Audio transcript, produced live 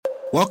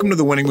Welcome to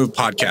the Winning Move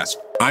Podcast.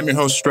 I'm your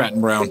host,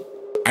 Stratton Brown.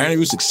 I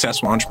interview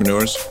successful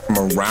entrepreneurs from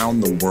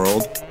around the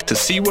world to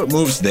see what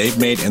moves they've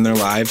made in their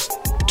lives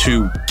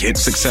to get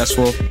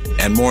successful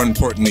and, more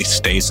importantly,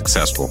 stay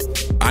successful.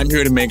 I'm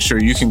here to make sure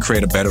you can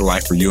create a better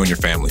life for you and your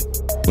family.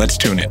 Let's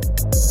tune in.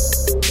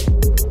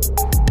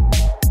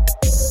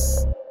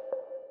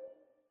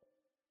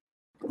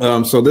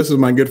 So this is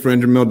my good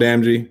friend, Jamil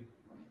Damji.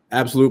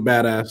 Absolute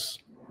badass,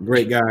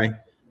 great guy.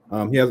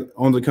 He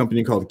owns a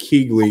company called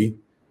KeyGlee.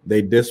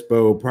 They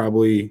dispo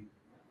probably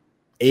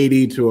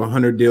 80 to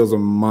 100 deals a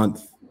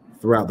month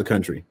throughout the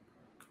country.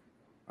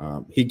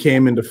 He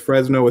came into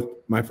Fresno with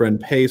my friend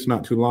Pace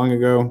not too long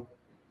ago,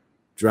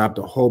 dropped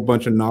a whole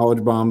bunch of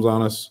knowledge bombs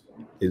on us.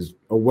 He's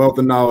a wealth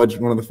of knowledge,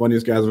 one of the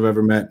funniest guys I've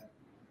ever met.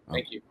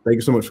 Thank you. Thank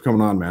you so much for coming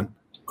on, man.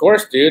 Of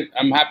course, dude.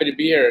 I'm happy to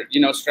be here. You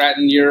know,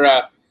 Stratton, you're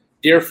a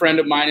dear friend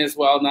of mine as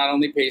well, not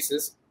only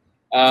Pace's.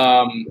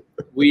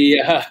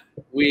 We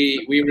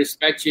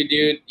respect you,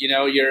 dude. You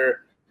know,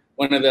 you're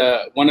one of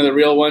the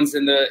real ones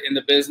in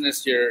the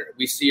business.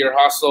 We see your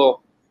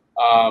hustle,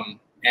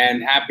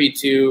 and happy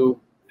to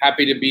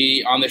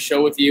be on the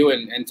show with you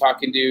and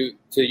talking to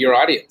your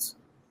audience.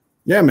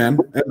 Yeah, man.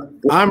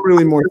 And I'm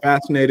really more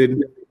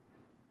fascinated.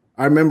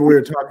 I remember we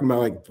were talking about,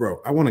 like,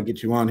 bro, I want to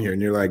get you on here,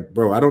 and you're like,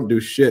 bro, I don't do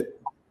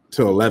shit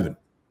till 11.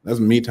 That's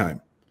me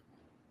time.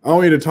 I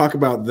want you to talk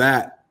about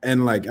that.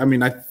 And, like, I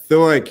mean, I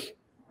feel like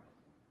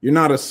you're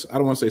not I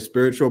don't want to say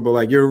spiritual, but,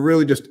 like, you're a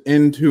really just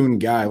in tune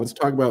guy. Let's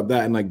talk about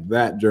that and, like,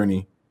 that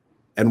journey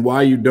and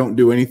why you don't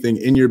do anything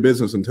in your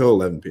business until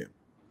 11 p.m.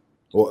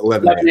 or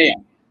 11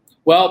 a.m.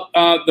 Well,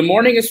 the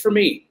morning is for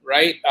me,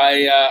 right?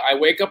 I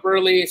wake up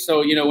early.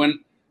 So, you know,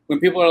 when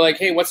people are like,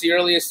 hey, what's the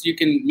earliest you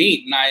can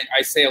meet? And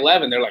I say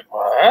 11, they're like,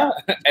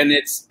 what? And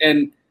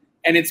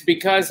it's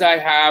because I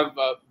have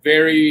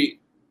very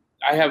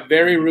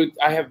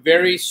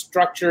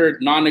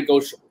structured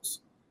non-negotiables.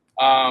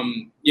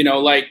 You know,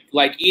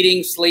 like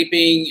eating,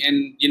 sleeping,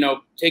 and, you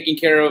know, taking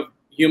care of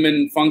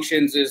human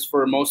functions is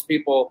for most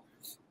people.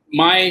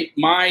 My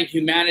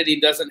humanity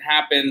doesn't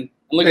happen.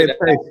 Look at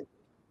that.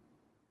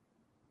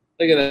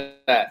 Look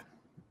at that.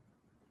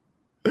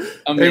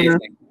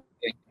 Amazing.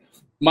 Hey,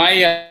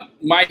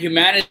 my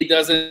humanity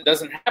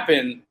doesn't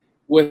happen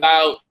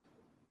without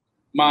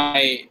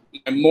my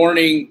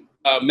morning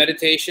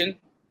meditation,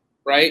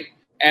 right?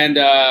 And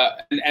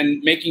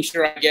making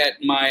sure I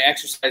get my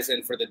exercise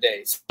in for the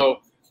day. So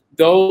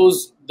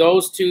those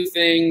two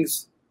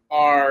things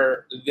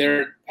they're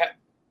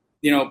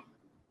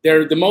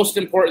the most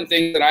important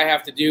thing that I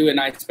have to do.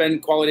 And I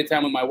spend quality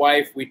time with my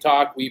wife. We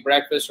talk, we eat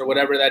breakfast or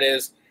whatever that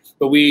is.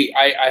 But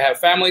I have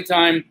family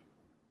time,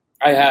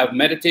 I have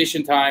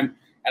meditation time,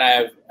 and I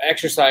have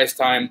exercise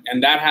time.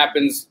 And that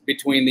happens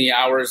between the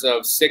hours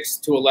of 6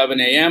 to 11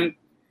 a.m.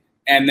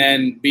 And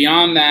then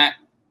beyond that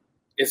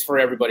is for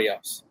everybody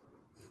else.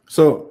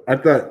 So I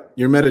thought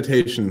your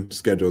meditation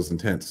schedule is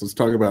intense. Let's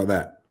talk about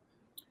that.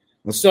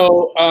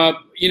 So,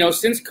 you know,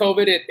 since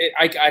COVID,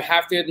 I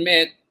have to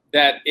admit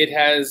that it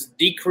has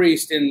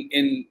decreased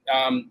in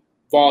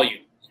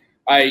volume.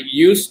 I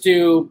used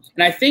to,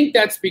 and I think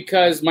that's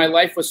because my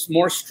life was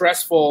more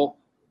stressful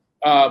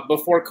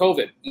before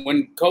COVID.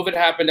 When COVID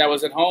happened, I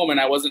was at home and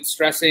I wasn't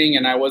stressing,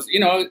 and I was, you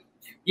know,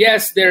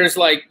 yes, there's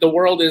like the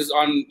world is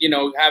on, you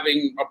know,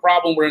 having a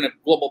problem. We're in a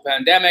global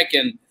pandemic,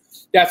 and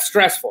that's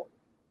stressful.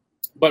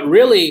 But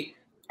really,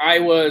 I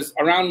was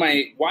around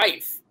my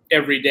wife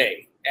every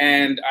day,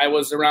 and I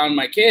was around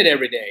my kid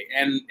every day,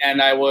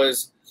 and I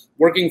was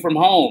working from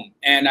home,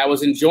 and I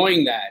was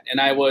enjoying that,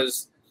 and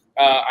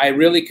I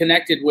really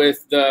connected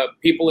with the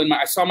people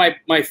I saw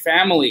my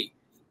family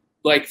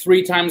like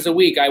 3 times a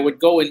week. I would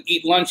go and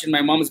eat lunch in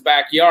my mom's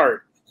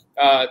backyard,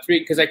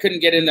 because I couldn't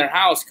get in their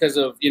house because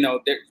of, you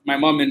know, my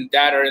mom and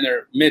dad are in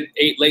their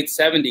late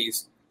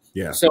 70s.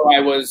 Yeah. So I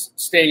was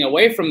staying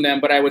away from them,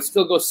 but I would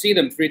still go see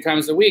them 3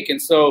 times a week.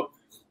 And so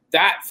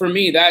that, for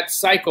me, that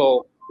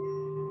cycle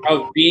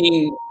of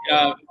being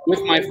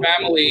with my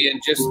family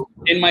and just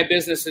in my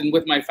business and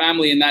with my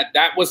family, and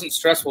that wasn't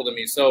stressful to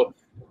me. So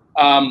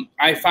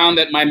I found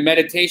that my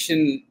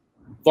meditation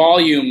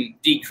volume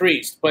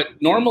decreased, but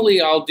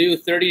normally I'll do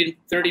 30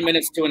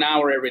 minutes to an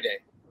hour every day.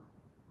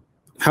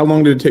 How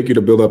long did it take you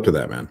to build up to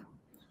that, man?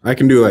 I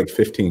can do like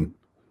 15.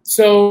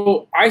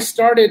 So I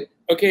started,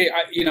 okay,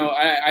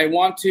 I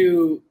want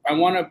to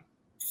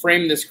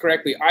frame this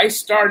correctly. I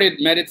started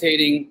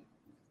meditating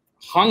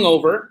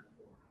hungover,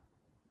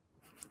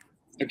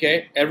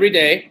 okay, every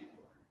day,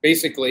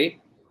 basically,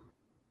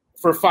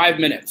 for 5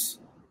 minutes.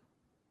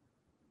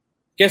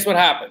 Guess what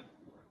happened?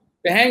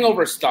 The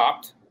hangover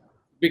stopped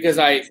because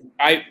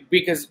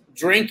because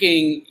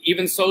drinking,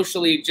 even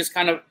socially, just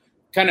kind of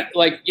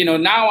like, you know,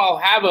 now I'll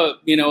have a,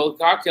 you know,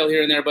 cocktail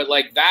here and there, but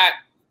like that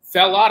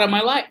fell out of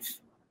my life.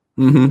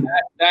 Mm-hmm.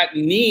 That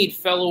need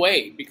fell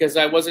away because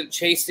I wasn't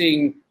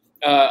chasing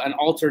an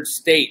altered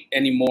state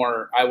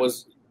anymore. I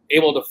was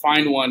able to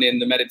find one in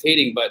the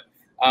meditating, but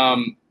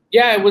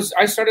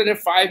I started at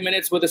 5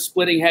 minutes with a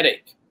splitting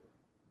headache.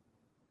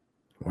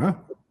 Wow.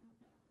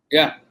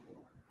 Yeah.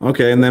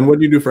 Okay, and then what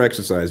do you do for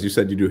exercise? You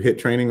said you do HIIT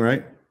training,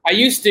 right? I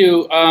used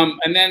to,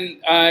 and then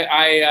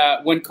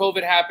when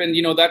COVID happened,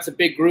 that's a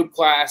big group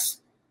class,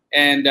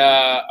 and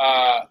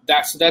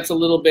that's a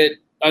little bit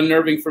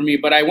unnerving for me.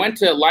 But I went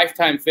to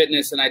Lifetime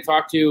Fitness, and I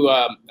talked to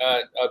a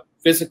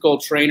physical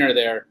trainer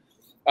there,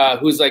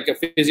 who's like a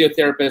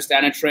physiotherapist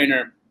and a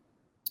trainer,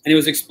 and he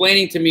was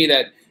explaining to me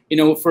that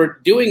for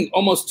doing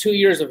almost 2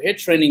 years of HIIT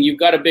training, you've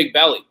got a big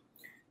belly,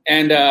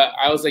 and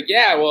I was like,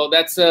 yeah, well,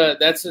 that's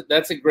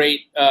a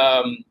great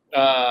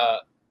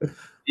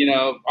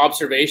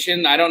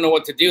observation. I don't know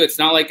what to do. It's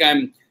not like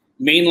I'm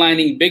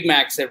mainlining Big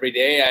Macs every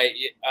day.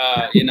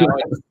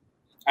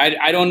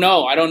 I don't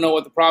know. I don't know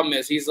what the problem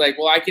is. He's like,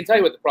 well, I can tell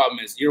you what the problem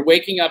is. You're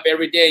waking up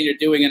every day and you're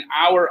doing an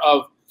hour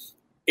of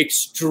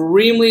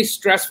extremely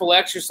stressful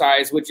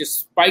exercise, which is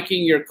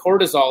spiking your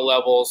cortisol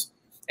levels.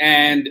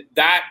 And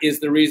that is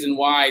the reason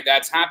why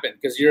that's happened,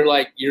 because you're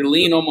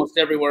lean almost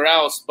everywhere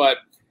else, but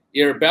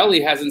your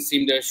belly hasn't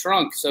seemed to have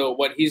shrunk. So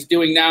what he's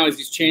doing now is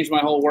he's changed my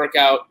whole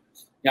workout.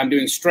 I'm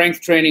doing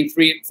strength training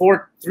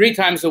three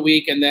times a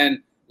week, and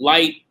then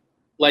light,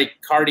 like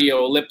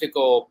cardio,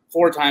 elliptical,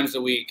 4 times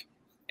a week.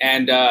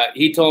 And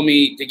he told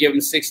me to give him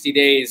 60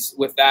 days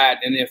with that.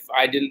 And if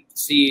I didn't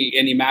see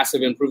any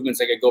massive improvements,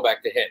 I could go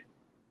back to HIIT.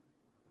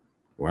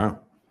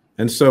 Wow.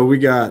 And so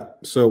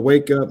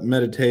wake up,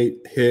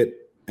 meditate, HIIT,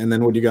 and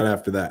then what do you got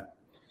after that?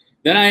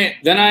 Then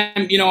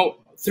I'm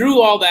through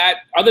all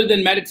that, other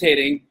than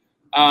meditating,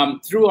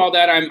 through all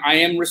that, I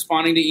am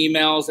responding to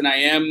emails, and I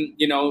am,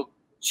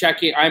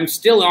 checking. I'm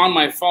still on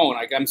my phone.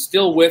 Like, I'm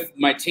still with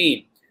my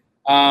team,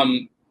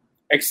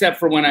 except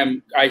for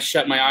when I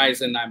shut my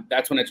eyes, and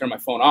that's when I turn my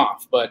phone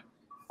off. But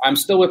I'm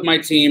still with my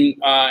team,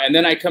 and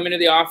then I come into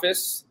the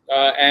office,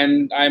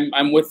 and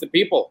I'm with the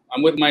people.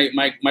 I'm with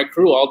my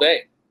crew all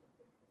day.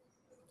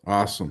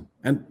 Awesome.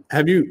 And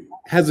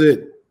has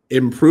it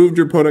improved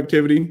your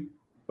productivity?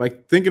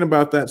 Like, thinking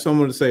about that,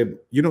 someone would say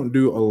you don't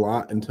do a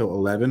lot until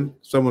 11.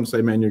 Someone would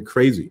say, man, you're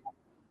crazy.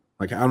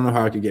 Like, I don't know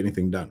how I could get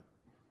anything done.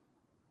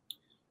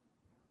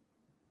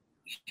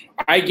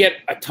 I get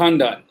a ton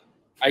done.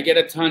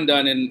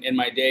 In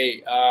my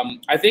day.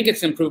 I think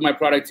it's improved my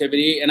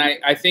productivity. And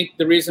I think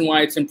the reason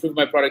why it's improved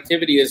my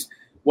productivity is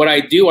what I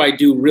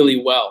do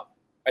really well.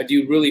 I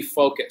do really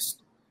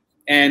focused.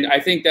 And I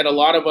think that a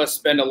lot of us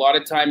spend a lot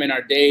of time in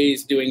our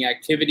days doing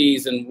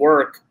activities and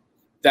work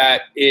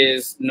that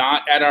is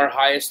not at our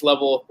highest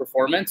level of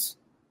performance.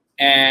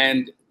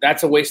 And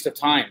that's a waste of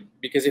time,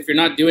 because if you're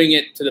not doing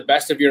it to the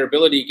best of your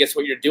ability, guess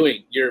what you're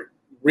doing? You're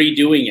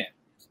redoing it.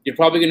 You're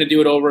probably going to do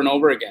it over and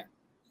over again.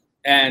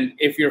 And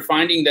if you're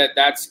finding that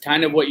that's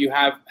kind of what you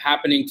have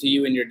happening to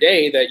you in your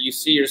day, that you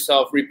see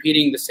yourself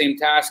repeating the same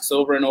tasks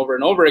over and over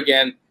and over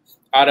again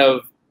out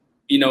of,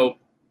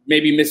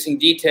 maybe missing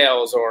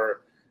details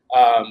or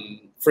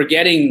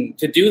forgetting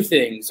to do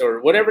things or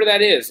whatever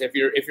that is, if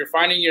you're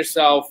finding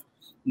yourself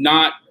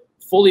not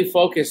fully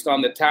focused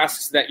on the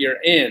tasks that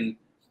you're in,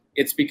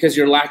 it's because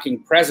you're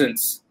lacking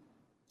presence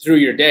through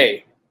your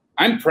day.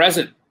 I'm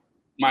present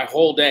my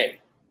whole day.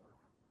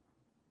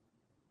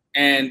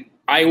 And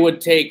I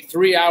would take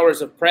 3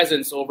 hours of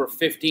presence over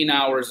 15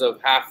 hours of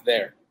half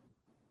there.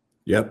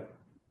 Yep.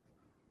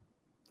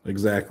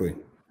 Exactly.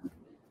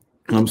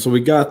 So we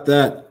got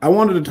that. I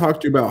wanted to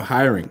talk to you about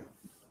hiring.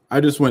 I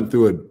just went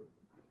through a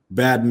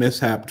bad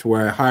mishap to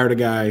where I hired a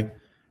guy,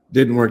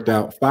 didn't work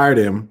out, fired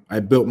him. I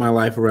built my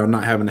life around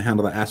not having to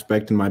handle the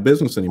aspect in my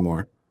business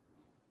anymore.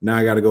 Now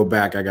I got to go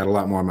back. I got a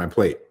lot more on my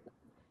plate.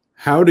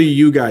 How do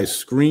you guys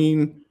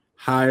screen,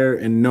 hire,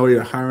 and know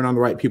you're hiring on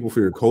the right people for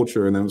your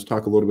culture? And then let's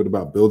talk a little bit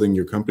about building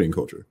your company and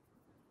culture.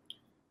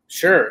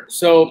 Sure.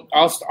 So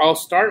I'll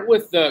start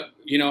with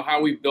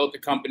how we built the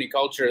company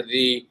culture.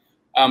 The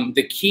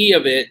key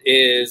of it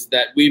is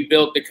that we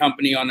built the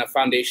company on a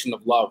foundation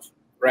of love,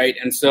 right?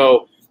 And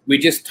so we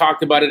just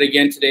talked about it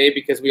again today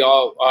because we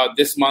all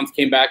this month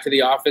came back to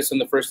the office on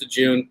the 1st of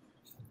June.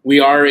 We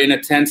are in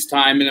a tense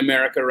time in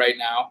America right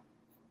now.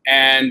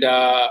 And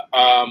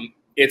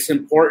it's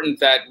important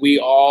that we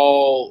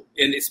all,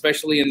 and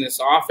especially in this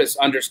office,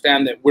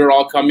 understand that we're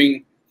all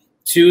coming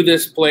to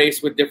this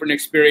place with different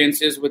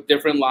experiences, with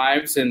different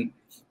lives, and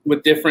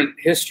with different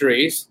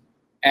histories.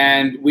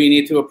 And we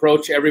need to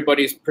approach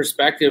everybody's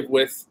perspective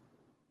with,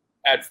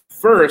 at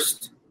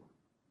first,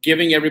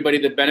 giving everybody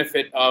the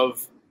benefit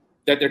of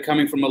that they're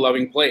coming from a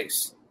loving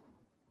place.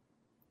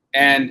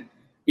 And,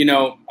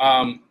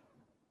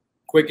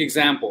 quick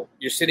example,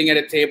 you're sitting at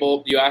a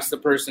table, you ask the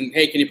person,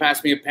 hey, can you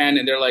pass me a pen?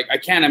 And they're like, I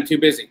can't, I'm too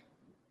busy,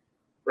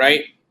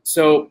 right?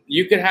 So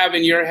you could have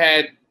in your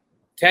head,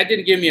 Ted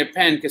didn't give me a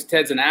pen because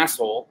Ted's an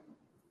asshole,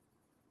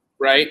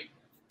 right?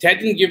 Ted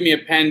didn't give me a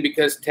pen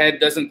because Ted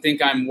doesn't think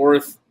I'm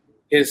worth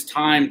his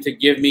time to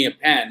give me a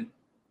pen.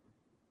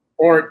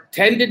 Or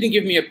Ted didn't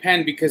give me a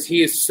pen because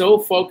he is so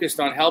focused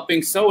on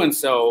helping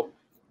so-and-so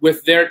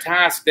with their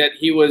task that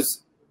he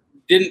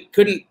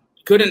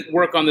couldn't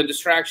work on the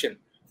distraction.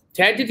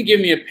 Ted didn't give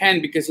me a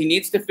pen because he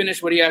needs to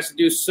finish what he has to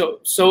do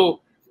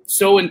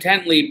so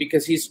intently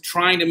because he's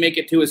trying to make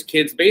it to his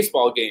kid's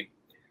baseball game.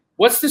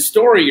 What's the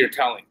story you're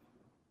telling?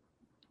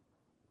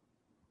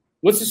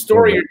 What's the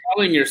story you're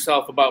telling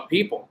yourself about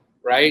people?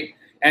 right?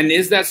 And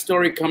is that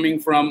story coming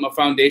from a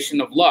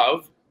foundation of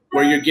love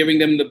where you're giving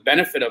them the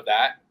benefit of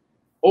that?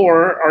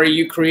 Or are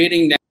you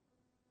creating that?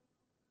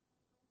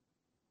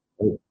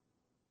 We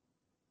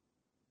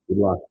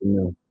lost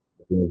him.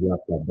 I think we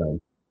lost that down.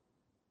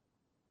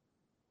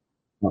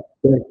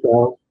 Thanks,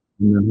 Charles.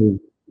 And then who's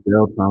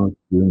Dale Thomas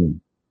Jr.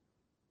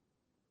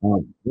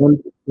 So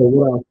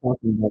what I was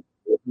talking about.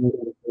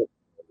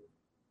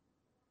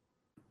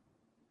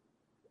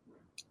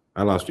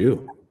 I lost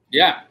you.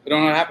 Yeah, I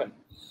don't know what happened.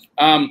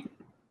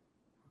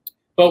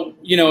 But,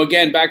 you know,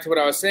 again, back to what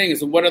I was saying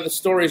is what are the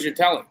stories you're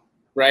telling,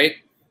 right?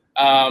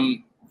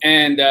 And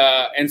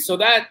so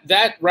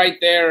that right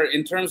there,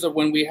 in terms of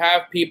when we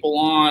have people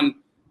on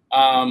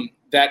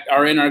that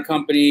are in our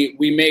company,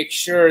 we make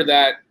sure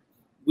that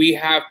we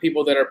have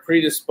people that are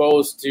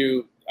predisposed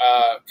to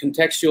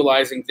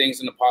contextualizing things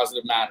in a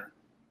positive manner,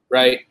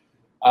 right?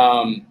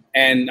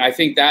 And I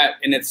think that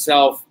in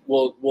itself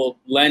will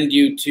lend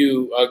you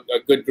to a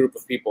good group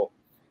of people.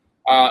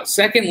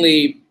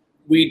 Secondly,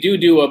 we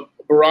do a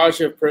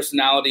barrage of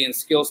personality and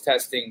skills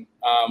testing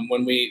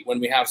when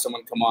we have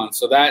someone come on.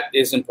 So that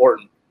is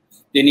important.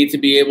 They need to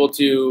be able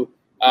to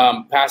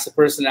pass a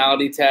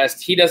personality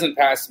test. He doesn't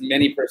pass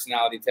many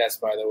personality tests,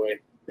 by the way.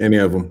 Any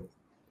of them?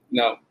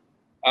 No.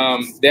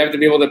 They have to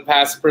be able to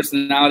pass a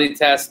personality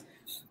test.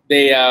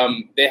 They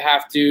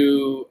have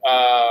to,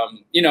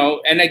 you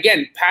know, and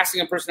again,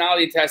 passing a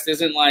personality test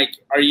isn't like,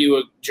 are you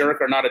a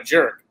jerk or not a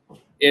jerk?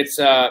 It's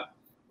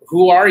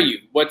who are you?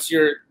 What's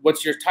your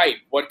type?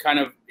 What kind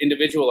of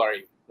individual are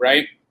you?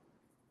 Right?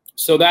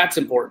 So that's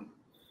important.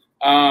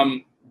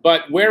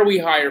 But where we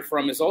hire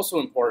from is also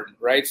important,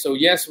 right? So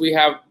yes, we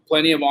have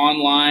plenty of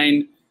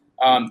online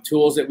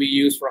tools that we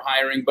use for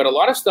hiring, but a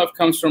lot of stuff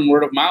comes from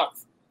word of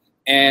mouth.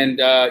 And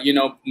you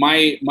know,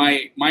 my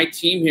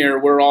team here,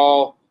 we're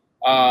all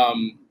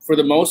for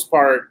the most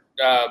part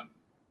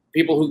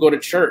people who go to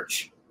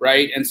church,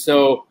 right? And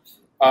so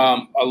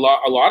a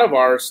lot of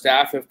our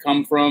staff have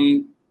come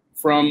from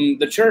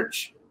the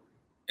church,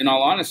 in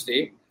all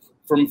honesty,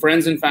 from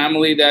friends and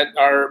family that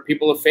are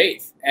people of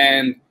faith.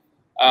 And,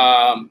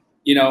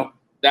 you know,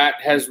 that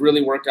has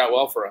really worked out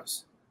well for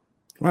us.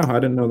 Wow,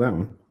 I didn't know that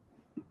one.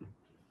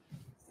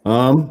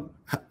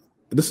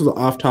 This is an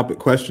off-topic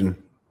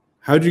question.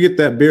 How'd you get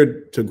that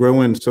beard to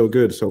grow in so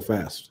good, so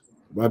fast?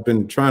 I've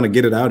been trying to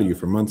get it out of you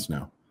for months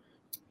now.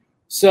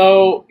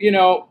 So, you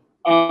know,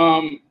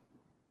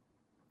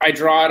 I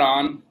draw it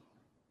on.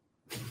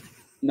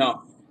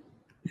 No.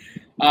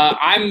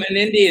 I'm an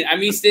Indian.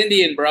 I'm East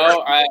Indian,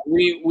 bro. I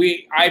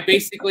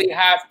basically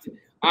have to.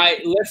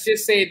 Let's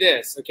just say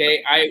this,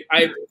 okay?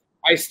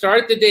 I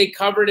start the day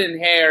covered in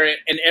hair,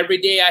 and every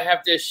day I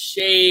have to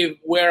shave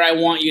where I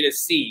want you to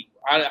see.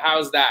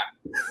 How's that?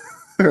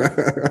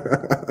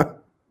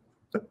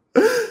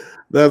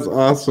 That's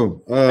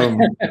awesome.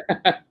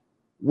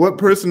 What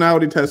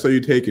personality tests are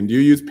you taking? Do you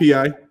use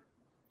PI?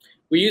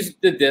 We use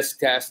the DISC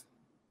test.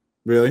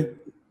 Really?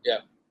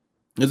 Yeah.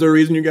 Is there a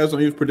reason you guys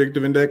don't use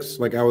predictive index?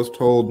 Like I was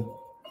told,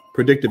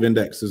 predictive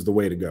index is the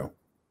way to go.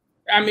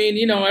 I mean,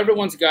 you know,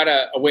 everyone's got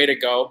a way to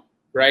go,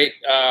 right?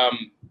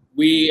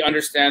 We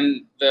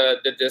understand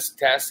the DISC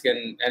test,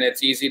 and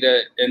it's easy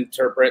to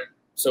interpret,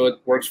 so it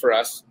works for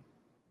us.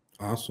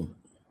 Awesome.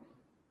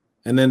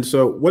 And then,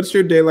 so what's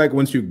your day like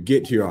once you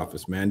get to your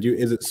office, man?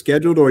 Is it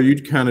scheduled, or are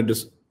you kind of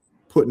just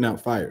putting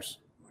out fires?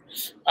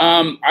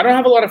 I don't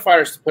have a lot of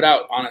fires to put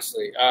out,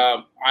 honestly.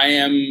 I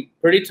am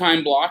pretty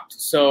time blocked,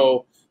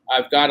 so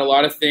I've got a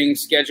lot of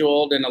things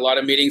scheduled and a lot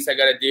of meetings I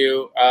got to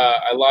do.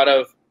 A lot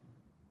of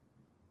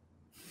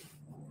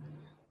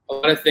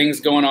things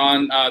going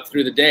on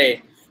through the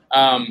day.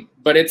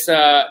 But it's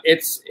a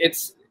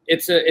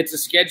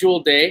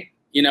scheduled day.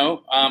 You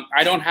know,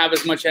 I don't have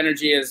as much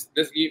energy as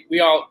this.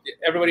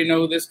 Everybody know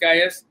who this guy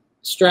is?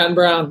 Stratton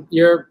Brown,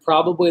 you're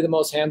probably the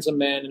most handsome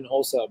man in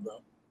wholesale,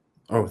 bro.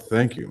 Oh,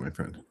 thank you, my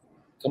friend.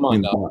 Come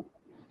on, dog.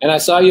 And I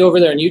saw you over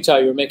there in Utah.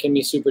 You were making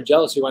me super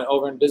jealous. You went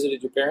over and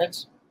visited your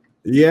parents?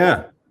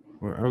 Yeah.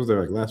 Well, I was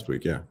there like last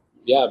week, yeah.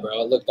 Yeah,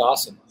 bro. It looked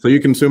awesome. So you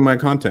consume my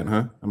content,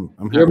 huh? I'm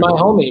happy. You're my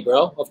homie,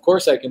 bro. Of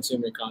course I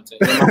consume your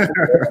content.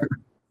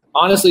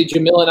 Honestly,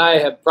 Jamil and I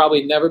have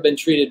probably never been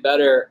treated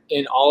better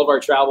in all of our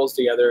travels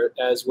together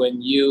as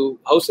when you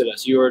hosted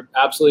us. You were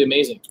absolutely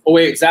amazing. Oh,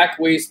 wait, Zach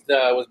Weist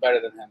was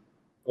better than him.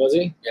 Was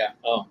he? Yeah.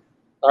 Oh.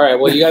 All right.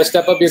 Well, you got to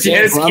step up your game.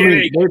 Just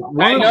kidding.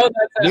 I know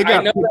they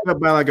got picked up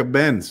by like a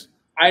Benz.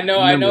 I know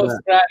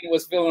Stratton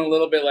was feeling a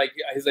little bit like,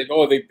 he's like,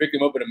 oh, they picked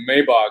him up in a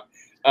Maybach.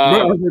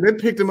 Bro, they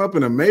picked him up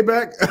in a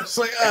Maybach? I was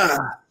like,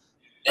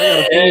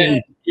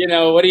 and, you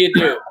know, what do you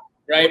do?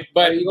 Right?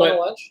 But are you going to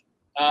lunch?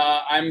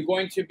 I'm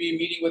going to be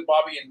meeting with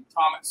Bobby and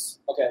Thomas.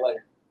 Okay,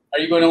 later. Are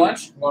you going to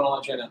lunch? I'm going to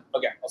lunch right now.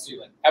 Okay, I'll see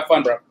you later. Have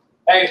fun, bro.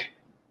 Hey,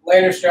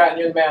 later, Stratton.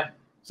 You're the man.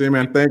 See you,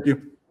 man. Thank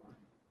you.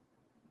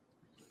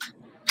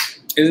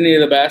 Isn't he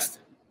the best?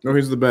 No,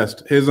 he's the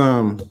best. His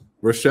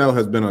Rochelle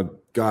has been a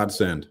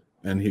godsend,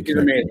 and he's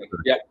amazing.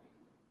 Yeah.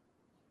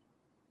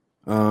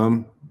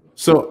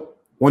 So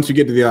once you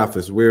get to the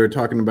office, we're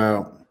talking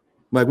about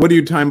Like, what do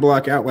you time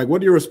block out? Like,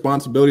 what are your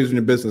responsibilities in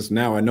your business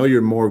now? I know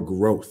you're more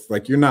growth.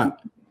 Like, you're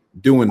not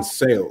doing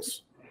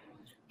sales.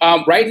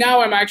 Right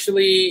now, I'm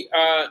actually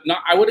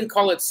I wouldn't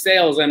call it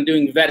sales. I'm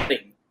doing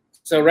vetting.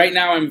 So right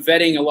now, I'm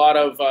vetting a lot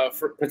of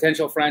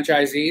potential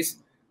franchisees.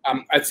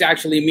 It's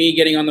actually me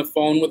getting on the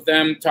phone with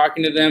them,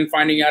 talking to them,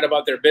 finding out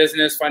about their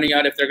business, finding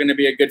out if they're going to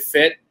be a good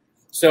fit.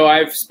 So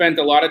I've spent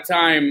a lot of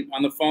time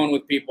on the phone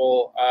with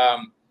people.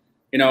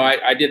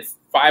 I did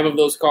 5 of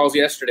those calls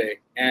yesterday,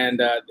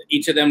 and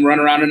each of them run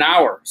around an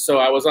hour. So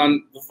I was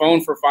on the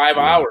phone for 5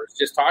 hours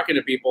just talking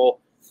to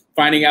people,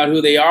 finding out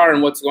who they are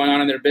and what's going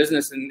on in their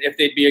business and if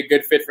they'd be a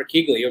good fit for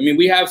KeyGlee. I mean,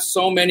 we have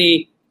so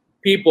many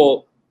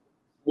people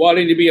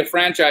wanting to be a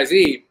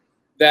franchisee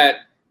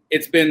that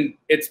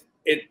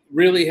it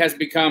really has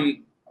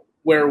become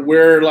where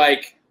we're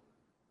like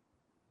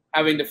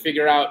having to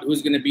figure out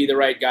who's going to be the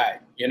right guy,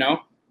 you know?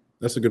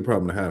 That's a good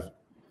problem to have.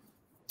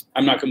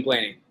 I'm not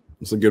complaining.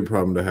 It's a good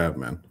problem to have,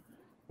 man.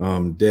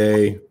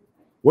 Day,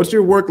 what's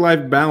your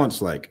work-life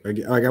balance like?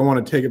 I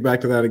want to take it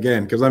back to that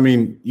again, because I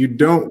mean, you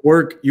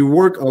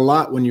work a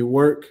lot when you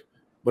work,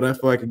 but I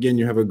feel like, again,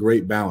 you have a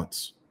great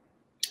balance.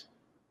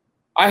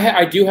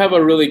 I do have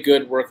a really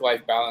good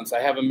work-life balance. I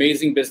have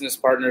amazing business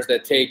partners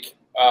that take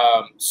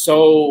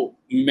so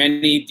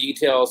many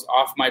details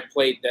off my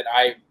plate that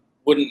I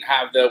wouldn't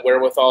have the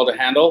wherewithal to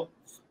handle.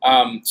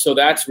 So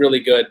that's really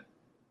good.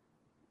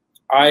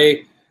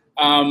 I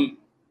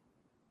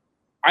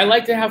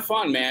like to have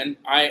fun, man.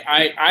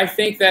 I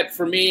think that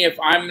for me, if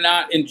I'm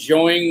not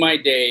enjoying my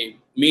day,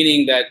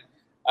 meaning that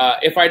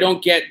if I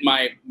don't get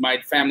my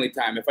family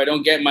time, if I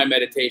don't get my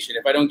meditation,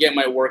 if I don't get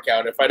my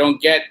workout, if I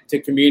don't get to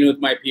commune with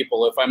my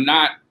people, if I'm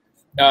not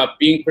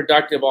being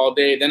productive all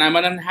day, then I'm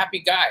an unhappy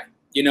guy.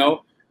 You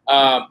know,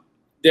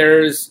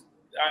 there was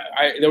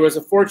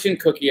a fortune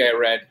cookie I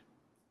read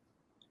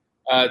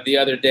the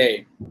other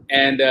day,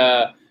 and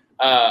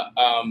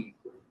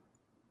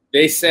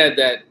they said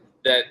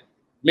that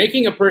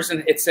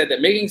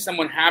making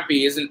someone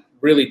happy isn't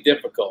really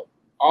difficult.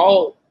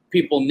 All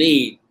people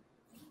need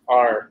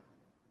are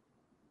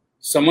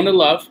someone to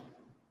love,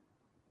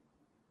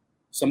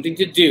 something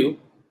to do,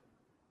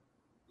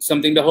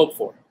 something to hope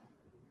for.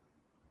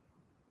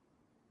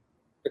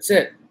 That's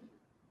it.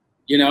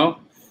 You know?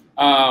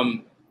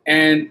 And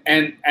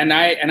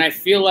I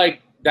feel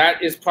like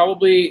that is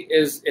probably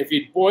if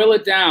you boil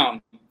it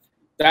down,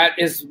 that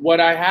is what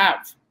I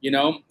have. You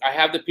know, I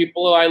have the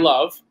people I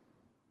love,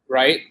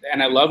 right?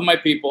 And I love my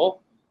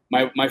people,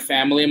 my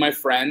family and my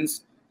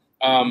friends.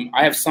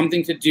 I have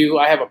something to do.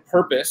 I have a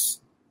purpose.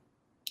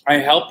 I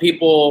help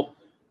people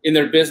in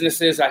their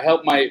businesses. I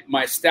help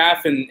my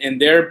staff in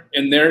their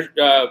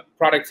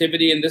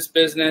productivity in this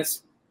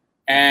business,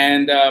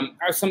 and I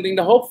have something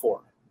to hope for.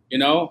 You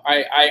know,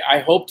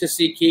 I hope to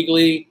see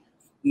KeyGlee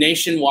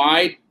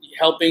nationwide,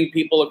 helping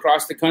people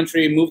across the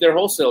country move their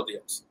wholesale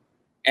deals.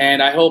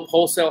 And I hope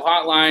Wholesale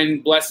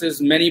Hotline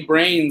blesses many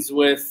brains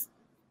with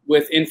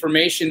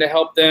information to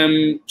help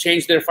them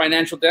change their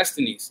financial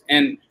destinies.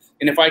 And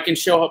if I can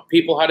show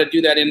people how to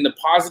do that in the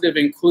positive,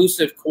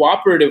 inclusive,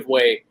 cooperative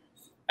way,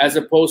 as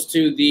opposed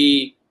to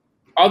the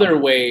other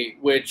way,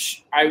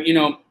 which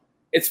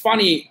it's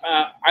funny.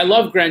 I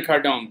love Grant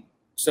Cardone,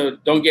 so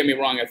don't get me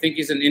wrong. I think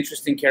he's an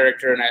interesting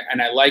character,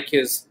 and I like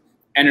his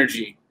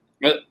energy.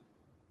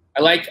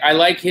 I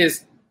like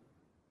his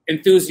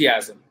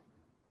enthusiasm.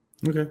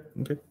 Okay.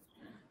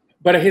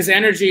 But his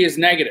energy is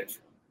negative.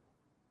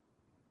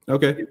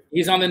 Okay.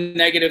 He's on the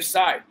negative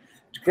side.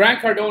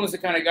 Grant Cardone is the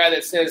kind of guy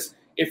that says,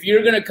 if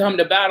you're going to come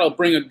to battle,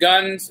 bring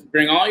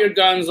all your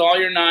guns, all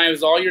your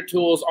knives, all your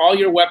tools, all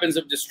your weapons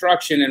of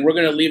destruction, and we're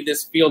going to leave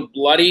this field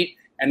bloody,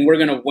 and we're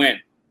going to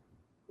win,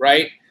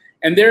 right?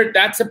 And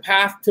that's a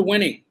path to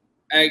winning.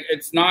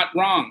 It's not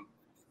wrong.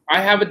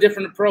 I have a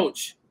different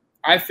approach.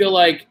 I feel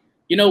like,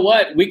 you know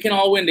what? We can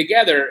all win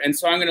together, and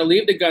so I'm going to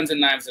leave the guns and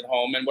knives at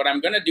home, and what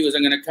I'm going to do is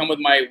I'm going to come with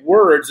my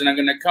words, and I'm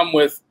going to come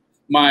with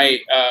my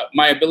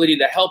ability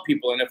to help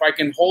people. And if I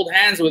can hold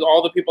hands with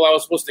all the people I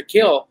was supposed to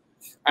kill,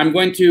 I'm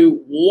going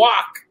to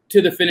walk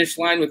to the finish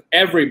line with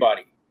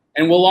everybody,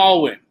 and we'll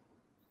all win.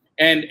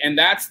 And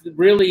that's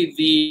really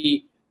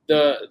the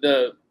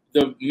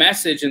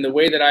message and the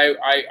way that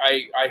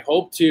I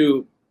hope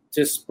to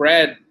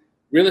spread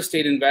real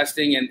estate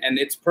investing and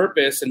its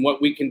purpose and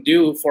what we can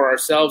do for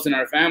ourselves and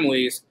our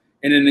families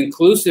in an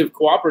inclusive,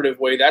 cooperative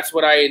way. That's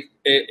what I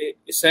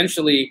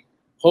essentially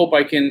hope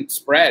I can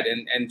spread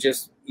and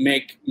just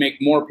make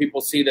more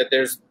people see that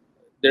there's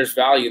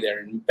value there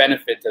and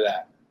benefit to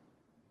that.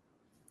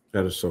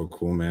 That is so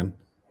cool, man.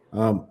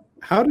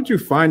 How did you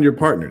find your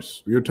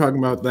partners? You were talking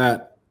about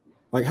that.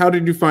 Like, how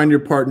did you find your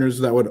partners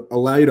that would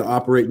allow you to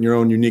operate in your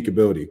own unique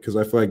ability? Because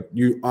I feel like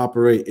you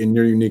operate in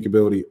your unique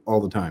ability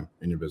all the time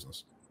in your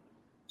business.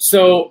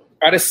 So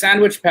at a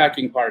sandwich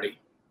packing party,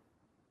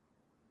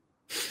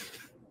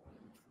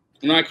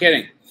 I'm not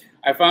kidding.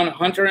 I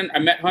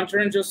met Hunter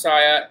and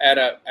Josiah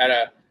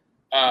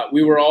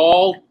we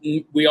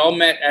all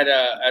met at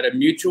a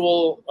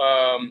mutual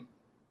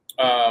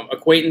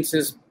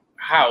acquaintance's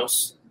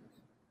house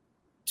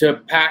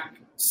to pack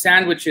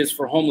sandwiches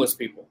for homeless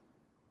people.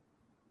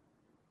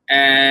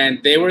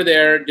 And they were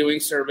there doing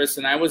service,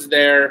 and I was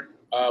there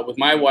with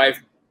my wife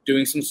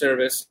doing some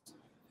service.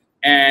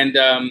 And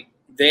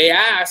they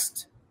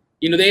asked,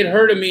 they had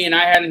heard of me and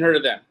I hadn't heard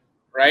of them,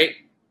 right?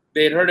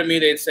 They had heard of me.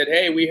 They had said,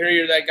 hey, we hear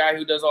you're that guy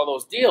who does all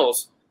those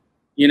deals.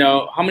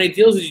 How many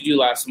deals did you do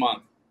last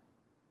month?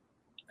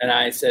 And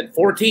I said,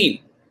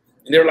 14.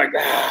 And they were like,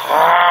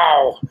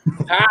 how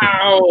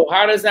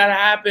does that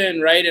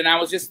happen, right? And I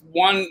was it's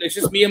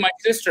just me and my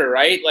sister,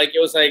 right? Like, it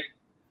was like,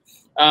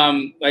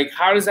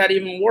 how does that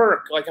even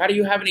work? Like, how do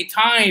you have any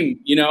time,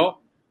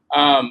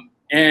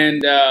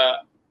 And I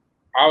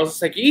was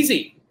just like,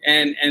 easy.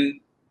 And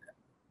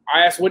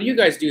I asked, what do you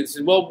guys do? They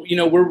said, well,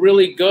 we're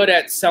really good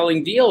at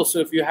selling deals. So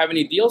if you have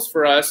any deals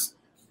for us,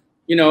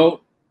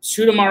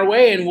 shoot them our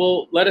way and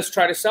let us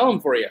try to sell them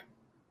for you.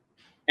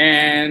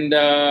 And,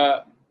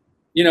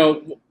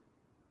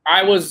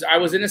 I was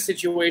in a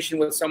situation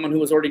with someone who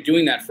was already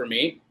doing that for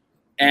me.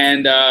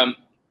 And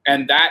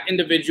that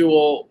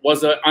individual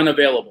was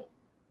unavailable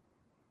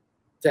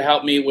to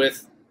help me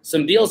with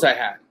some deals I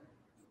had.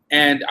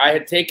 And I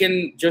had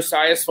taken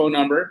Josiah's phone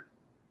number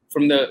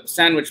from the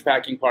sandwich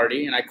packing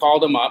party, and I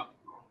called him up,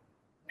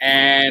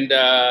 and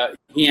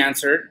he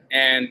answered,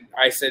 and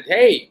I said,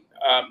 hey,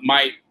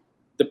 my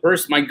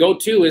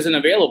go-to isn't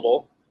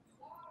available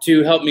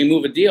to help me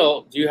move a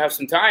deal. Do you have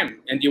some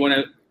time? And do you want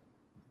to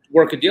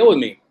work a deal with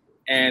me?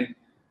 And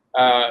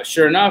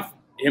sure enough,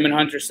 him and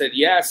Hunter said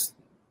yes,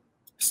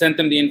 sent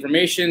them the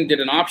information, did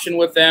an option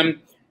with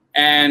them,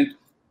 and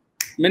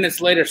minutes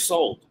later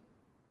sold.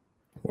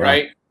 Wow.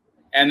 Right?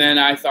 And then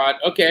I thought,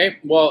 okay,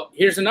 well,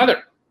 here's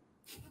another.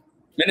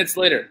 Minutes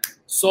later,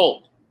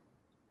 sold.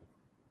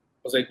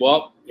 I was like,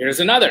 well, here's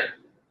another.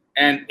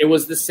 And it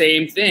was the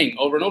same thing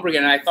over and over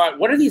again. And I thought,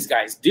 what are these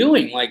guys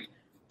doing? Like,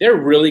 they're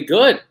really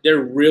good.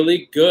 They're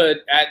really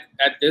good at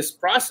this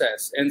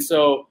process. And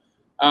so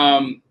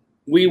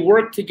we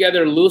worked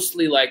together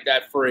loosely like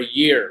that for a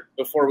year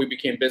before we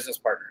became business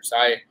partners.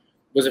 I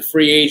was a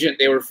free agent.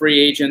 They were free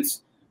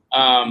agents.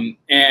 I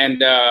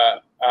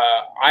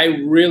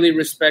really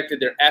respected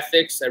their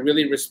ethics. I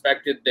really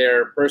respected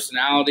their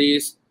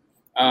personalities.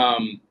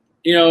 And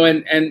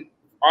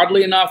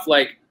oddly enough,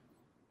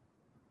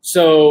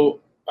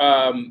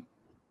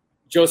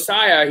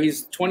 Josiah,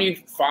 he's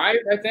 25,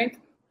 I think.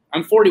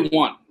 I'm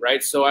 41,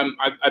 right? So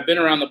I've been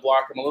around the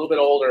block. I'm a little bit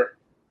older.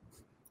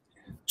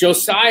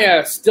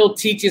 Josiah still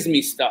teaches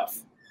me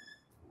stuff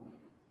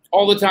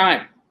all the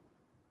time.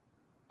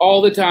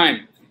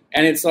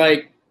 And it's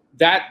like,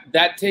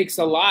 that takes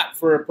a lot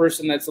for a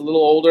person that's a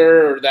little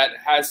older or that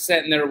has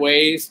set in their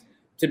ways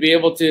to be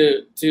able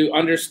to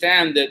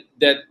understand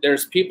that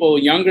there's people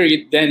younger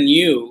than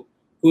you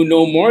who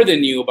know more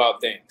than you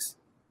about things.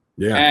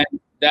 Yeah. And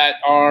that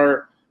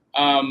are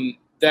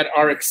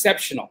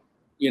exceptional,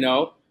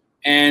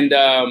 And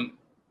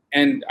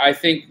I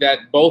think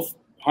that both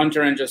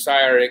Hunter and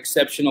Josiah are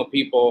exceptional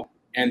people,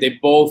 and they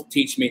both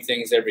teach me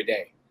things every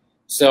day.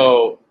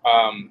 So,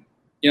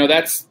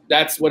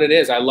 that's what it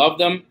is. I love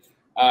them.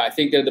 I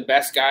think they're the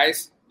best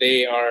guys.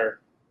 They are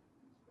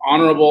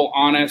honorable,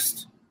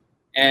 honest,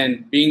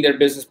 and being their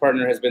business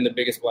partner has been the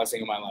biggest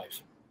blessing of my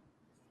life.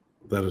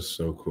 That is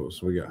so cool.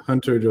 So we got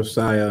Hunter,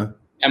 Josiah,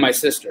 and my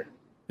sister.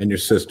 And your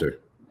sister.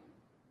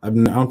 I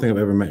don't think I've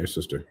ever met your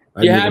sister.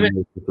 Yeah,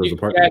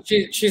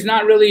 she's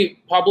not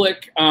really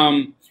public.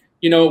 When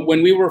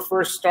we were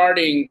first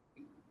starting,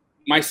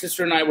 my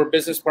sister and I were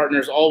business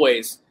partners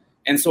always.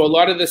 And so a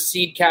lot of the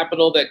seed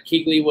capital that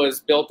KeyGlee was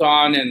built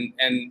on and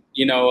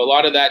a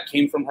lot of that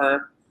came from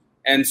her.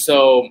 And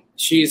so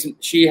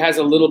she has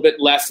a little bit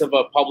less of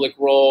a public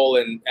role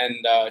and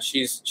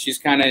she's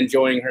kind of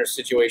enjoying her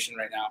situation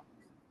right now.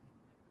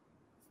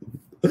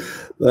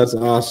 That's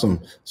awesome.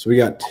 So we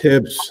got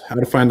tips, how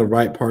to find the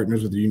right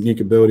partners with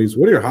unique abilities.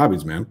 What are your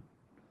hobbies, man?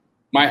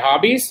 My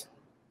hobbies?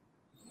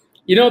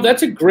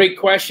 That's a great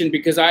question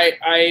because I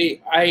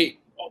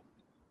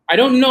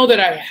don't know that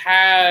I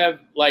have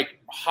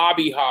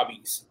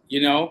hobbies,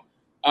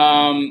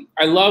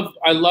 I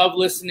love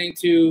listening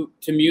to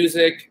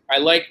music. I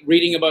like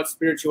reading about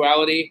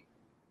spirituality,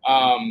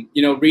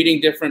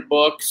 reading different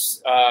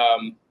books.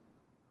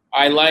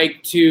 I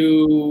like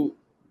to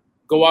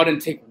go out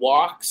and take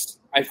walks.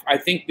 I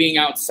think being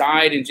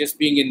outside and just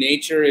being in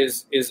nature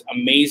is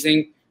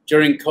amazing.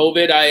 During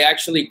COVID, I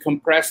actually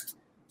compressed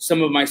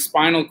some of my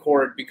spinal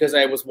cord because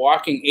I was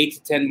walking 8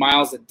 to 10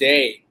 miles a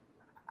day,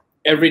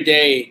 every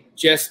day,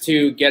 just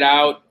to get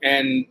out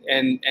and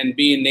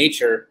be in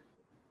nature,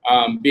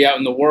 be out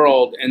in the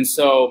world. And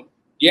so,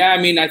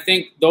 I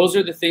think those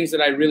are the things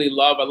that I really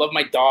love. I love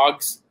my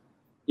dogs,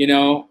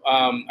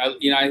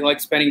 I like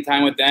spending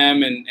time with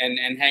them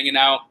and hanging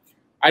out.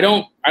 I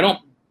don't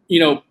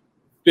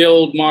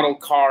build model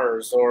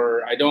cars,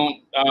 or I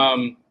don't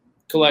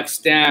collect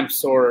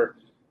stamps, or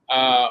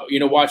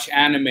watch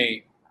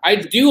anime.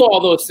 I'd do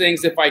all those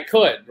things if I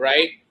could,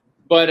 right?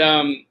 But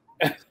I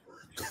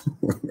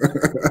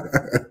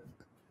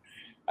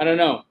don't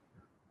know.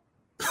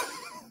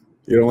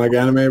 You don't like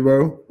anime,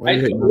 bro?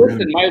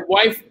 Listen, my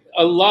wife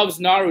loves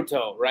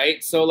Naruto,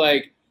 right? So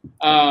like,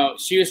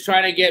 she was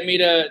trying to get me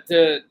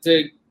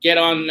to get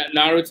on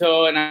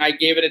Naruto, and I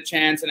gave it a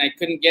chance, and I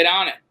couldn't get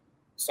on it.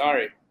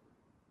 Sorry.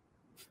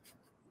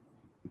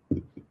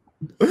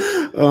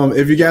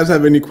 If you guys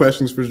have any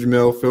questions for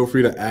Jamil, feel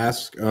free to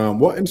ask.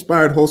 What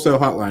inspired Wholesale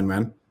Hotline,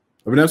 man?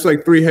 I mean, that's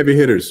like 3 heavy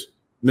hitters.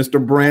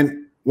 Mr.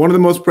 Brent, one of the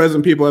most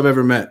present people I've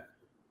ever met.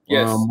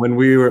 Yes.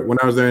 When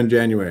I was there in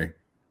January,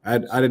 I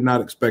did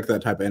not expect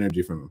that type of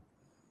energy from him.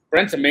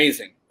 Brent's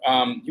amazing.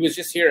 He was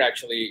just here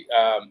actually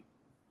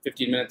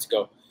 15 minutes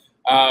ago.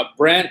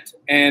 Brent,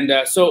 and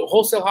so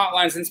Wholesale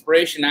Hotline's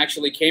inspiration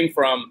actually came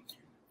from,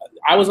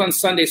 I was on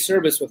Sunday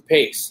service with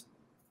Pace.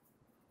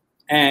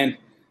 And,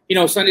 you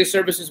know, Sunday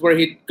service is where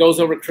he goes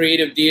over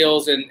creative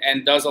deals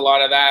and does a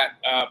lot of that.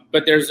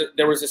 But there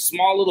was a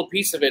small little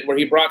piece of it where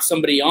he brought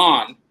somebody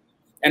on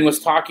and was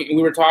talking.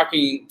 We were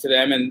talking to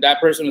them, and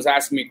that person was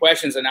asking me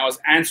questions, and I was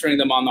answering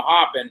them on the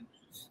hop.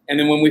 And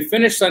then when we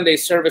finished Sunday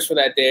service for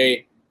that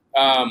day,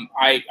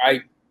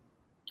 I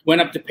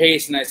went up to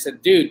Pace and I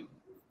said, dude,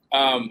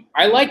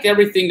 I liked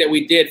everything that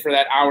we did for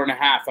that hour and a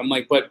half. I'm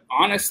like, but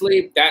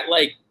honestly, that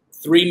like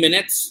 3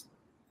 minutes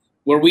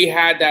where we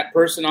had that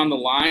person on the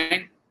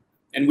line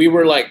and we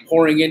were like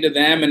pouring into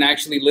them and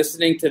actually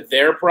listening to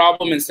their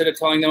problem instead of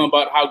telling them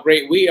about how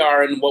great we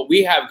are and what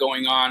we have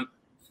going on,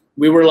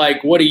 we were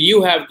like, what do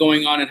you have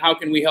going on and how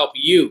can we help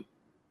you?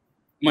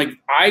 I'm like,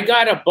 I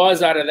got a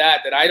buzz out of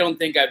that I don't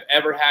think I've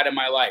ever had in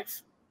my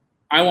life.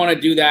 I want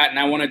to do that, and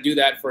I want to do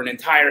that for an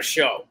entire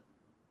show.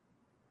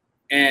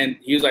 And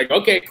he was like,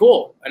 okay,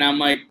 cool. And I'm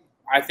like,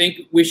 I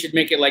think we should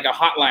make it like a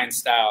hotline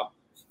style,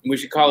 and we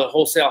should call it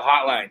Wholesale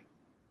Hotline.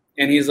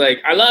 And he's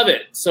like, I love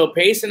it. So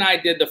Pace and I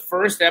did the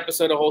first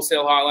episode of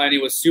Wholesale Hotline.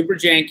 It was super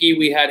janky.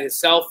 We had his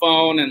cell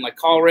phone and like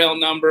call rail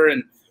number,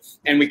 and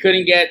we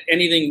couldn't get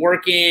anything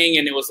working,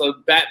 and it was a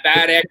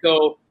bad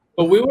echo.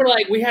 But we were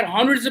like, we had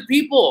hundreds of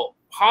people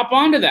hop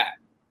onto that,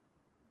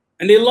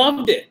 and they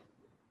loved it.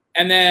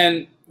 And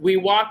then we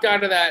walked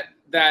out of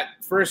that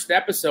first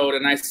episode,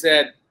 and I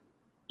said,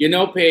 you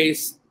know,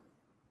 Pace,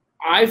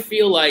 I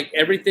feel like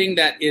everything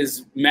that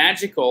is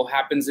magical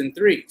happens in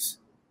threes.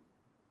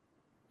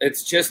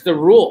 It's just the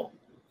rule,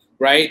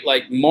 right?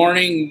 Like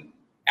morning,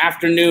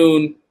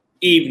 afternoon,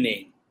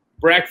 evening,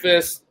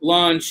 breakfast,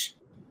 lunch,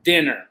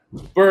 dinner,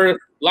 birth,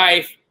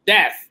 life,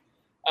 death,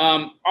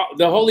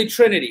 the Holy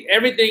Trinity.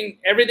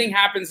 Everything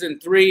happens in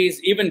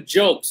threes. Even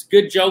jokes,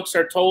 good jokes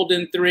are told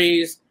in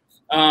threes.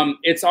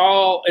 It's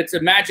a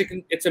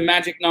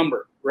magic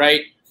number,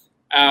 right?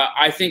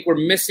 I think we're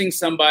missing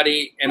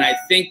somebody, and I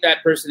think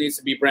that person needs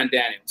to be Brent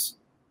Daniels.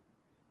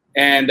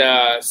 And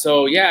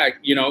so, yeah,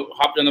 you know,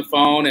 hopped on the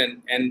phone,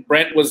 and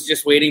Brent was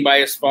just waiting by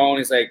his phone.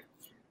 He's like,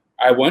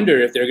 I wonder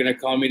if they're going to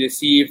call me to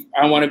see if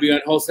I want to be on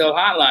Wholesale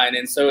Hotline.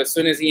 And so as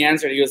soon as he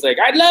answered, he was like,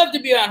 I'd love to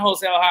be on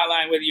Wholesale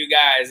Hotline with you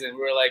guys. And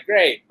we were like,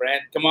 great,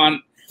 Brent, come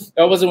on.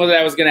 That wasn't what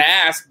I was going to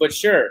ask, but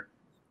sure.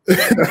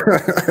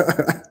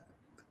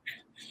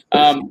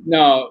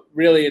 No,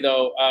 really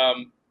though.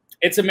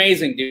 It's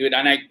amazing, dude.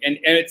 And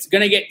it's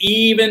going to get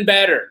even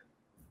better.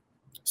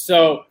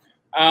 So,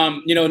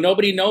 you know,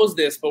 nobody knows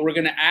this, but we're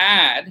going to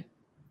add,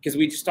 because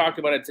we just talked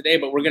about it today,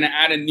 but we're going to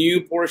add a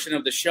new portion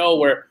of the show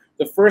where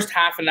the first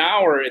half an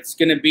hour, it's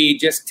going to be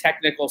just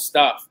technical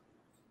stuff.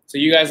 So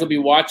you guys will be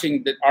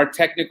watching our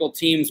technical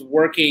teams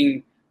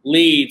working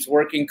leads,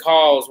 working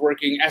calls,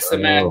 working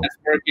SMS,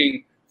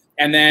 working,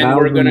 and then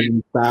we're going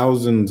to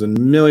thousands and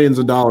millions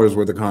of dollars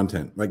worth of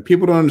content. Like,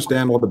 people don't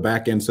understand all the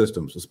back end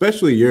systems,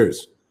 especially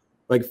yours.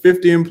 Like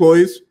 50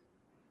 employees,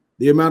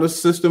 the amount of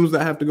systems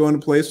that have to go into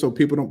place so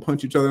people don't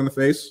punch each other in the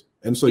face,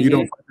 and so you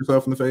don't punch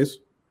yourself in the face.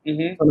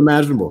 It's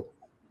unimaginable.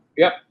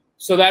 Yep.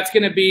 So that's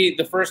going to be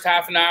the first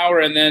half an hour,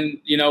 and then,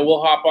 you know,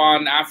 we'll hop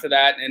on after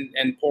that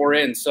and pour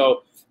in.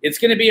 So it's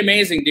going to be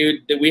amazing,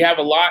 dude. That we have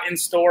a lot in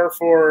store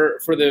for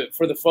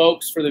the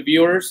folks, for the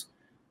viewers.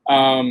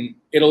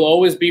 It'll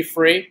always be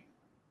free.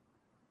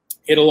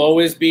 It'll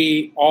always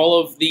be all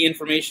of the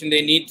information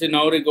they need to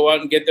know to go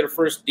out and get their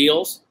first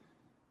deals.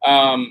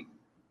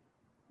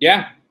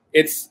 Yeah,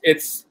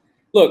 it's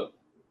look,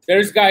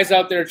 there's guys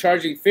out there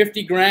charging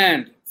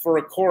 $50,000 for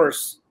a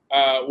course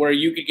where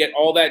you could get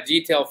all that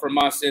detail from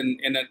us in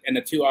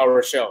a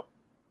 2-hour show.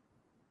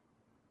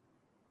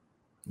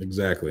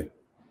 Exactly.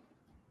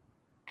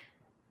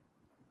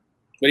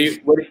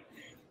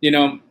 You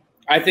know,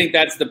 I think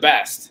that's the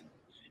best.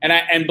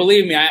 And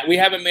believe me, we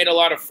haven't made a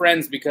lot of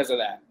friends because of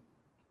that.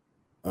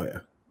 Oh yeah.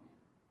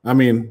 I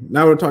mean,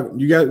 now we're talking.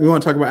 We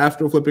want to talk about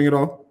astro flipping at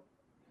all?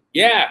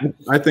 Yeah.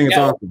 I think it's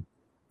awesome.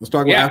 Let's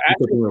talk about astro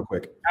flipping real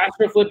quick.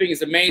 Astro flipping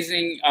is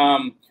amazing.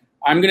 I'm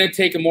going to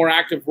take a more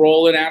active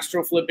role in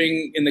astro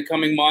flipping in the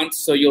coming months,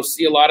 so you'll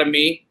see a lot of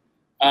me.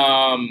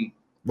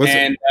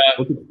 Let's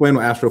explain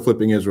what astro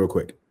flipping is real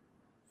quick.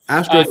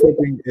 Astro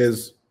flipping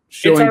is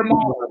showing. It's our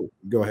model.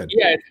 Go ahead.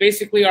 Yeah, it's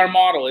basically our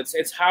model.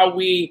 It's how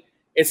we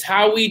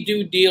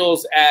do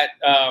deals at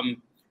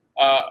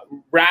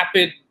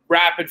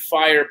rapid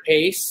fire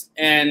pace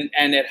and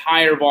at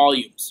higher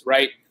volumes,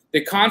 right?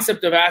 The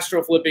concept of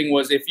astro flipping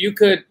was if you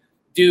could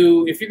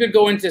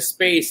go into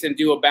space and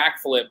do a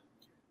backflip,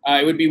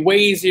 it would be way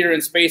easier in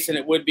space than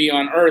it would be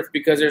on Earth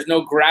because there's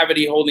no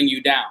gravity holding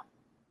you down,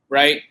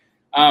 right?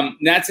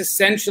 That's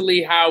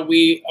essentially how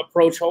we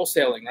approach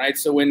wholesaling, right?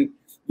 So when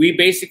we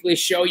basically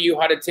show you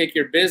how to take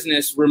your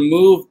business,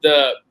 remove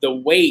the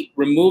weight,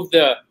 remove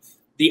the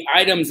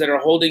items that are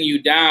holding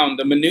you down,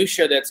 the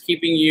minutia that's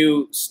keeping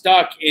you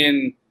stuck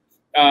in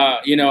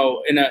a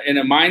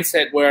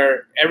mindset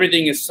where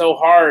everything is so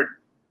hard,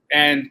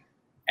 and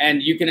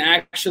you can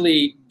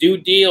actually do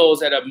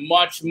deals at a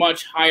much,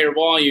 much higher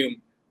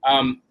volume,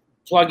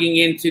 plugging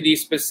into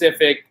these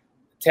specific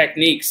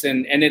techniques,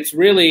 and it's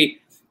really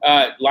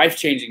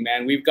life-changing,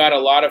 man. We've got a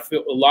lot of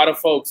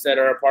folks that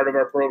are a part of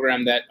our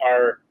program that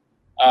are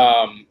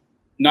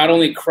not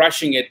only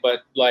crushing it,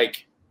 but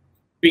like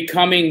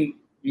becoming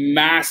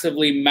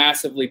massively,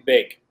 massively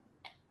big.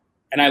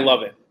 And I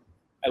love it.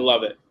 I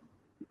love it.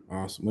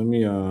 Awesome. Let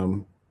me,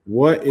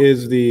 what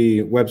is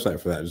the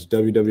website for that? It's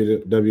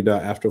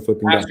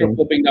www.astroflipping.com.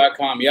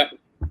 Astroflipping.com. Yep.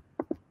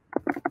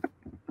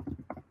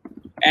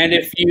 And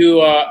if you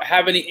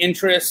have any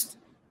interest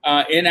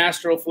in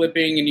astro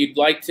flipping and you'd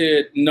like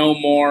to know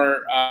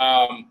more,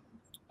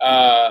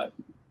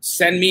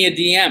 send me a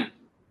DM.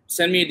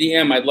 Send me a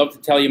DM. I'd love to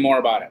tell you more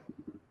about it.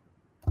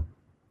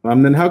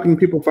 Then how can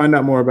people find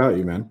out more about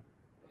you, man?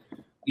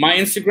 My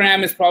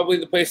Instagram is probably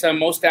the place I'm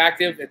most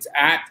active. It's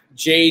at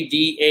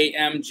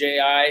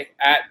JDAMJI,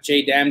 at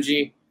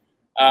JDamji.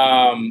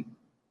 I'm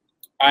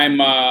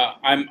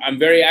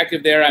very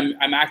active there.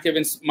 I'm active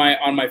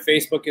on my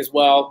Facebook as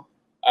well.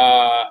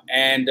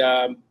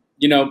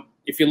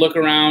 If you look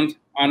around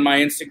on my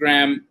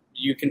Instagram,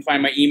 you can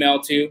find my email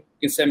too. You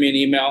can send me an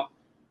email.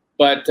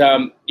 But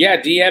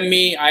DM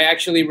me. I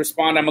actually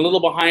respond. I'm a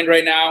little behind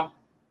right now.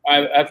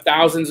 I have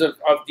thousands of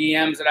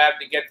DMs that I have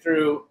to get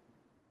through,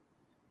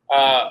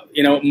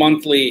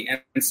 monthly,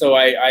 and so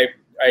I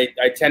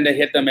tend to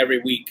hit them every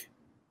week.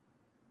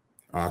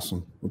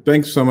 Awesome. Well,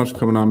 thanks so much for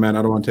coming on, man.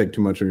 I don't want to take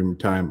too much of your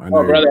time.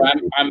 Brother,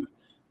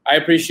 I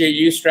appreciate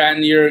you,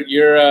 Stratton.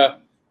 You're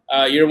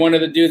one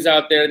of the dudes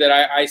out there that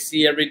I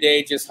see every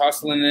day, just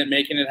hustling it,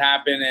 making it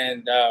happen,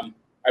 and I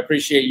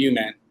appreciate you,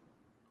 man.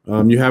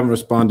 You haven't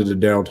responded to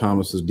Daryl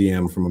Thomas's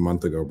DM from a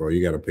month ago, bro.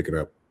 You got to pick it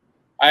up.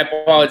 I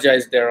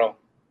apologize, Daryl.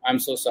 I'm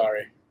so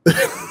sorry.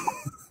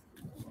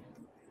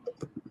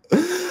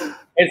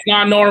 It's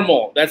not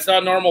normal. That's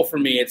not normal for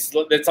me. It's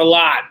a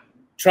lot.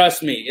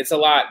 Trust me, it's a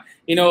lot.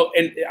 And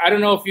I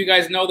don't know if you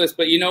guys know this,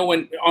 but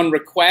when on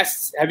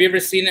requests, have you ever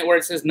seen it where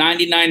it says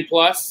 99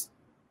 plus?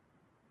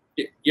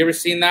 You ever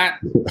seen that,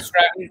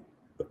 Stratton?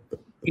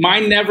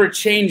 Mine never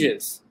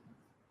changes.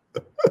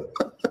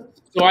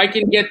 So I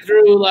can get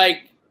through 4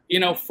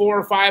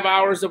 or 5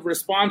 hours of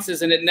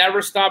responses, and it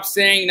never stops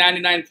saying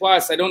 99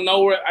 plus. I don't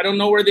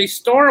know where they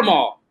store them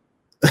all.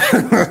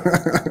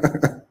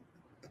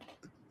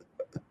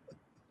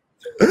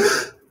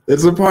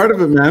 It's a part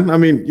of it, man. I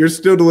mean, you're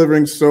still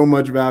delivering so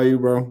much value,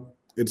 bro.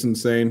 It's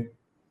insane.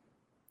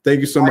 Thank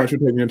you so much for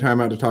taking your time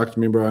out to talk to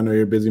me, bro. I know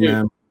you're a busy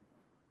man.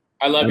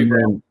 I love you,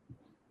 bro.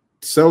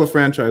 Sell a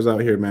franchise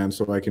out here, man,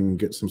 so I can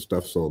get some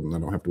stuff sold and I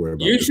don't have to worry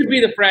about it. You should be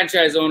the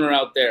franchise owner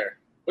out there.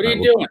 What are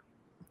you doing?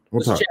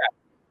 We'll talk. Chat.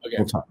 Okay.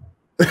 We'll talk.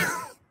 All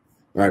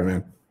right,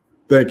 man.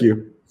 Thank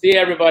you. See you,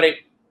 everybody.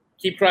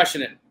 Keep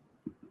crushing it.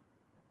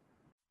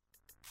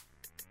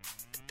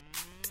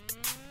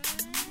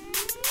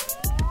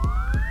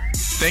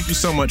 Thank you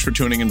so much for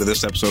tuning into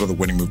this episode of the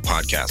Winning Move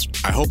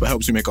Podcast. I hope it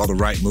helps you make all the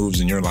right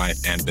moves in your life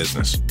and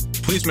business.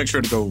 Please make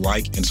sure to go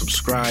like and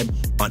subscribe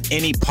on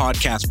any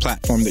podcast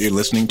platform that you're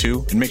listening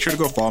to, and make sure to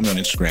go follow me on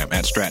Instagram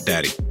at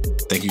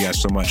StratDaddy. Thank you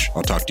guys so much.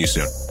 I'll talk to you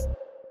soon.